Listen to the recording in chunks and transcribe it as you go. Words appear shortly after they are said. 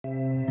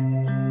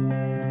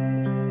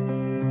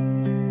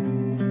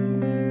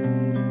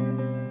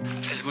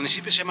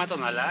municipio se llama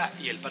Tonalá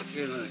y el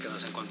parque en el que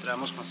nos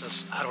encontramos con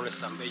estos árboles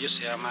tan bellos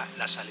se llama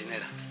La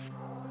Salinera.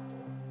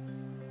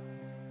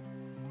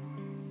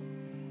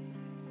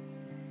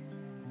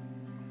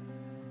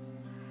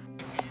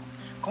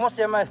 ¿Cómo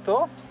se llama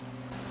esto?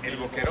 El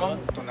Boquerón,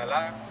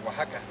 Tonalá,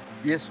 Oaxaca.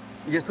 ¿Y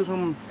esto es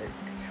un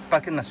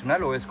parque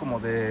nacional o es como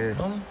de...?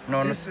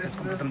 No, es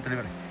completamente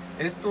libre.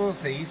 Esto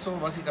se hizo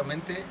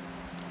básicamente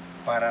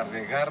para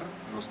regar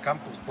los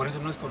campos, por eso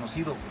no es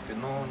conocido, porque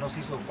no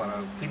se hizo para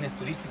fines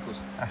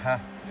turísticos.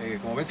 Ajá.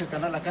 Como ves el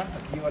canal acá,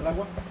 aquí lleva el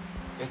agua.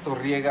 Esto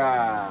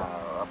riega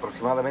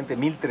aproximadamente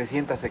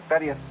 1.300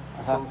 hectáreas,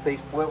 son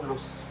 6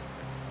 pueblos.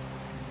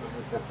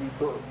 Entonces aquí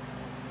todo.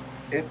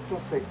 Esto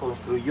se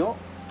construyó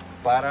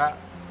para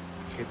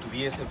que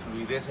tuviese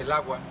fluidez el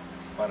agua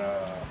para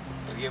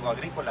riego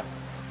agrícola.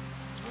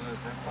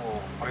 Entonces esto,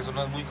 por eso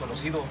no es muy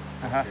conocido.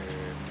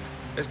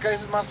 Es que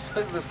es más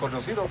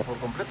desconocido por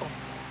completo.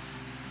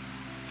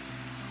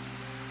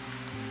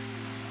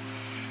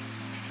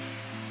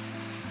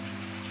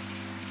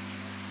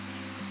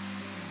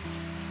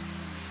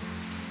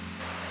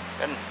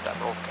 Vean esta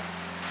roca.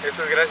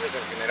 Esto es gracias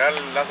al General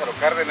Lázaro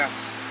Cárdenas.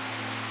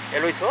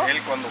 ¿Él lo hizo? Él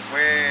cuando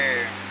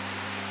fue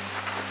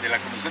de la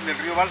Comisión del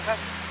Río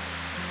Balsas,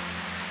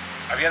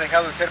 había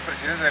dejado de ser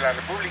presidente de la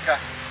República.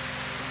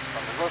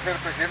 Cuando dejó de ser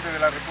presidente de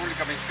la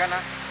República Mexicana,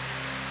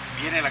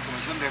 viene la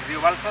Comisión del Río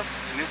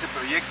Balsas en ese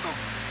proyecto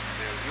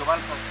del Río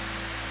Balsas.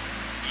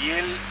 Y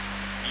él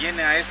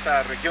viene a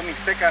esta región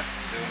mixteca,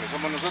 de donde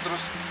somos nosotros,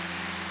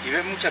 y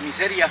ve mucha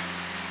miseria,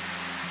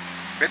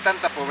 ve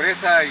tanta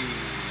pobreza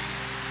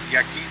y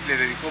aquí le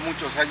dedicó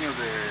muchos años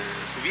de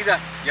su vida,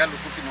 ya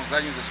los últimos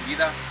años de su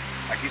vida,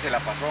 aquí se la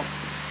pasó.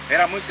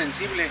 Era muy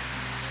sensible,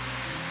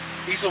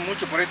 hizo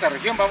mucho por esta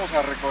región. Vamos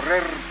a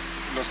recorrer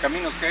los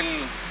caminos que él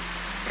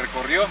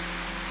recorrió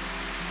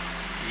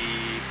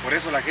y por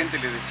eso la gente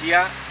le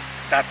decía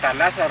Tata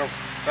Lázaro.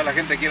 O sea, la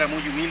gente aquí era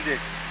muy humilde,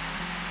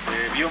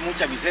 vio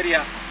mucha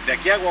miseria. De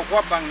aquí a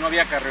Oaxaca no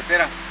había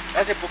carretera.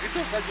 Hace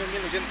poquitos años, en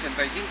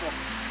 1965,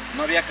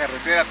 no había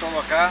carretera, todo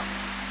acá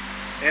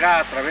era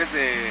a través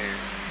de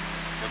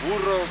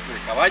burros, de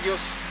caballos,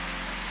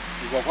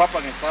 y Oaxaca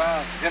está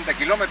a 60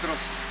 kilómetros,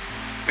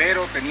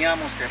 pero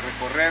teníamos que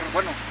recorrer,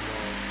 bueno,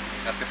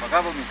 mis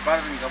antepasados, mis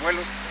padres, mis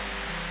abuelos,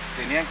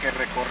 tenían que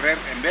recorrer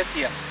en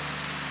bestias,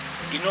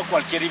 y no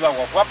cualquiera iba a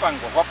Oaxaca.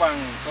 Oaxaca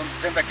son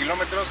 60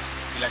 kilómetros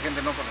y la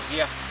gente no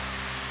conocía.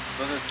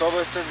 Entonces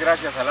todo esto es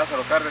gracias a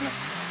Lázaro Cárdenas.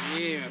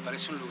 Sí, me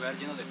parece un lugar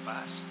lleno de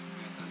paz,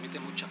 me transmite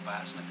mucha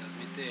paz, me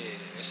transmite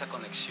esa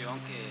conexión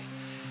que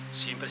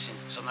siempre, sin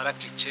sonar a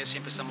cliché,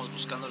 siempre estamos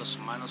buscando los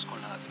humanos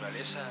con la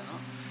naturaleza,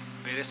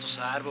 ¿no? Ver estos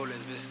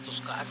árboles, ver estos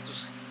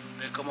cactus,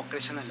 ver cómo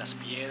crecen en las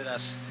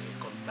piedras, el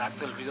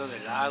contacto, el ruido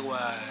del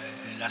agua,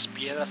 las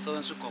piedras, todo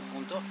en su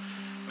conjunto,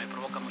 me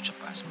provoca mucha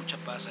paz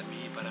a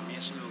mí. Para mí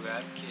es un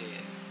lugar que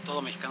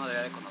todo mexicano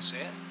debería de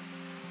conocer,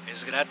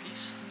 es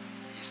gratis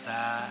y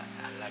está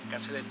al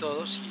alcance de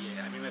todos y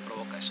a mí me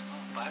provoca eso,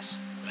 ¿no? Paz,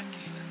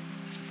 tranquilidad.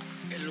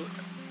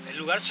 El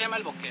lugar se llama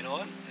El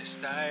Boquerón,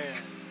 está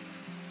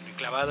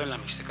enclavado en la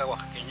Mixteca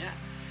oaxaqueña.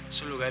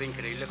 Es un lugar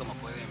increíble, como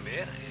pueden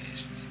ver,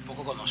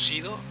 poco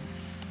conocido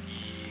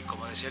y,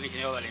 como decía el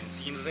ingeniero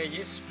Valentín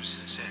Reyes, pues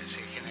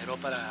se generó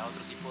para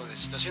otro tipo de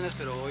situaciones,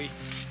 pero hoy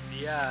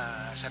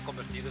día se ha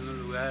convertido en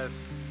un lugar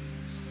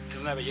de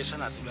una belleza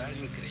natural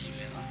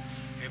increíble,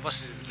 ¿no?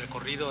 Hemos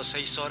recorrido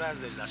 6 horas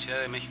de la Ciudad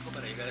de México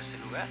para llegar a este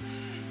lugar.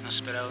 Nos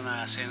espera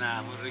una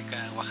cena muy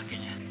rica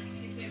oaxaqueña.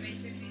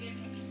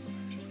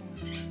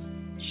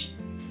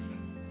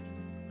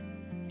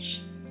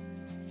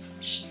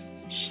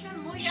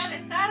 Muy ya de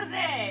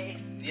tarde.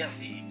 Tía,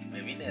 sí,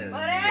 me vine de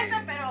Por eso,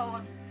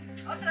 pero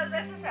otras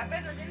veces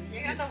apenas vienes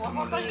llegando a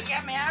Oaxaca y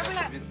ya me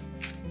hablas.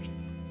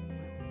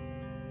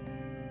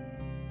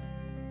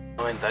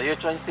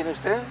 98 años tiene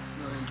usted.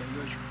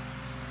 98.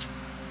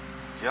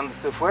 ¿Y anda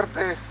usted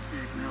fuerte?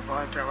 No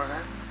va a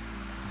trabajar.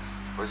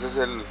 Pues es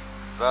el...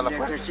 da la El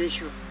fuerza.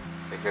 ejercicio.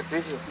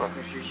 Ejercicio, para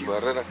Ejercicio. su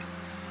barrera.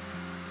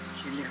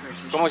 Sí, el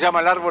ejercicio. ¿Cómo se llama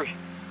el árbol?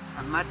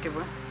 Amate,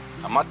 güey.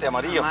 Amate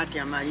amarillo. Amate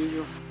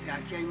amarillo. Y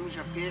aquí hay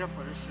mucha piedra,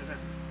 por eso se da.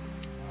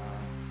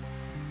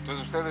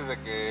 Entonces usted desde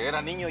que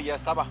era niño ya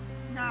estaba.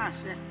 No,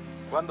 sí.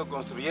 ¿Cuándo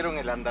construyeron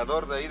el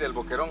andador de ahí del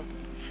Boquerón?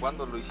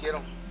 ¿Cuándo lo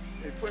hicieron?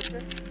 El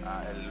puente.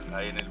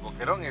 Ahí en el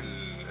Boquerón,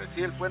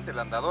 sí, el puente, el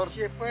andador.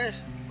 Sí,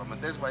 pues, Para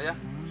meterse para allá.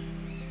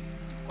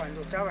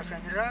 cuando estaba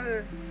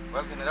General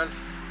 ¿Cuál general?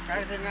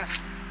 Cárdenas.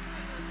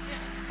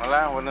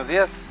 Hola, buenos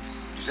días.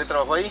 ¿Y usted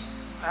trabajó ahí?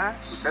 Ah,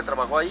 ¿Usted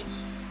trabajó ahí?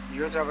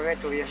 yo trabajé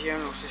todavía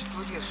hacían los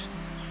estudios.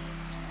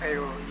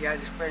 Pero ya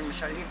después me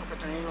salí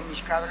porque tenía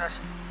mis cabras.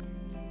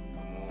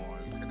 Como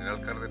el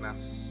general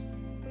Cárdenas,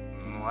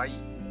 no hay,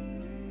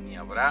 ni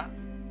habrá,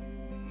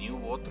 ni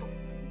hubo otro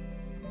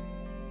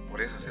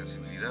por esa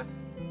sensibilidad.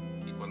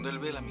 Y cuando él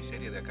ve la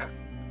miseria de acá,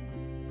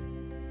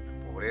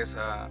 la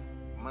pobreza,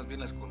 más bien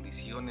las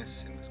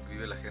condiciones en las que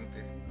vive la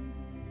gente,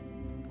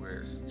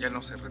 pues ya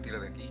no se retira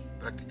de aquí.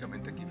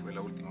 Prácticamente aquí fue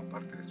la última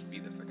parte de su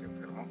vida hasta que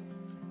enfermó.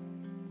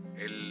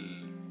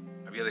 Él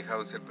había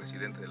dejado de ser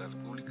presidente de la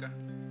República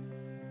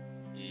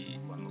y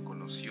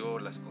conoció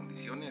las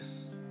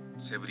condiciones,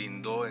 se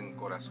brindó en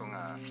corazón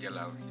aquí a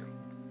la región.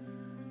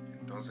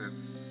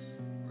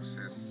 Entonces, pues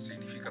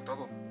significa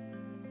todo.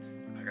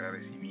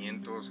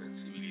 Agradecimiento,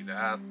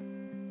 sensibilidad,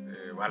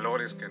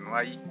 valores que no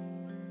hay.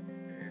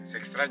 Se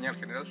extraña al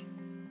general.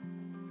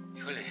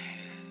 Híjole,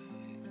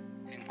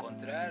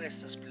 encontrar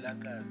estas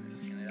placas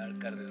del General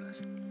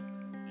Cárdenas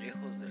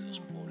lejos de los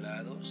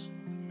poblados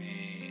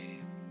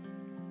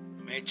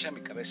me echa a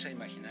mi cabeza a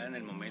imaginar en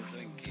el momento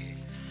en que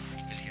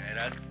el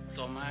general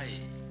toma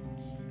y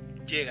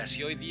llega.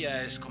 Si hoy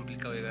día es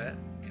complicado llegar,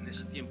 en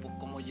ese tiempo,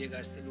 ¿cómo llega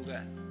a este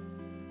lugar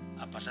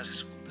a pasarse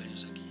su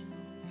cumpleaños aquí?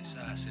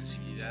 Esa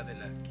sensibilidad de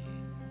la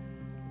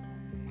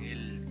que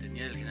él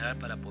tenía el general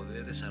para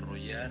poder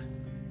desarrollar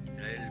y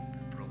traer el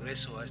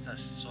progreso a esta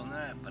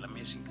zona, para mí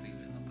es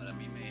increíble, ¿no? Para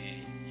mí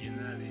me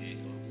llena de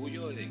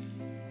orgullo de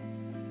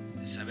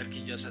saber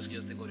que yo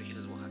tengo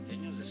orígenes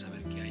oaxaqueños, de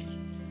saber que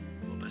hay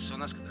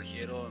personas que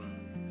trajeron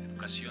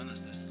educación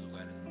hasta estos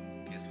lugares,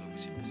 ¿no? Que es lo que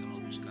siempre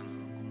estamos buscando,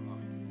 ¿no?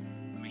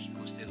 Como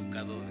México esté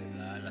educado de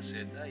la A a la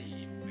Z,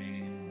 y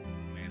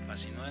me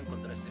fascinó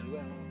encontrar este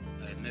lugar,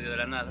 ¿no? En medio de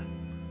la nada,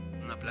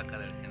 una placa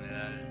del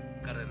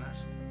General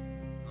Cárdenas,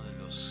 uno de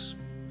los,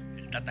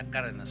 el Tata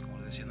Cárdenas, como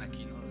le decían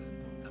aquí, ¿no?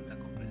 Con tanta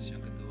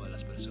comprensión que tuvo a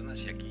las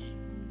personas, y aquí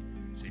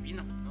se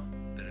vino, ¿no?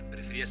 Pero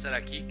prefería estar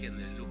aquí que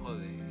en el lujo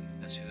de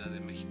la Ciudad de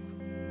México.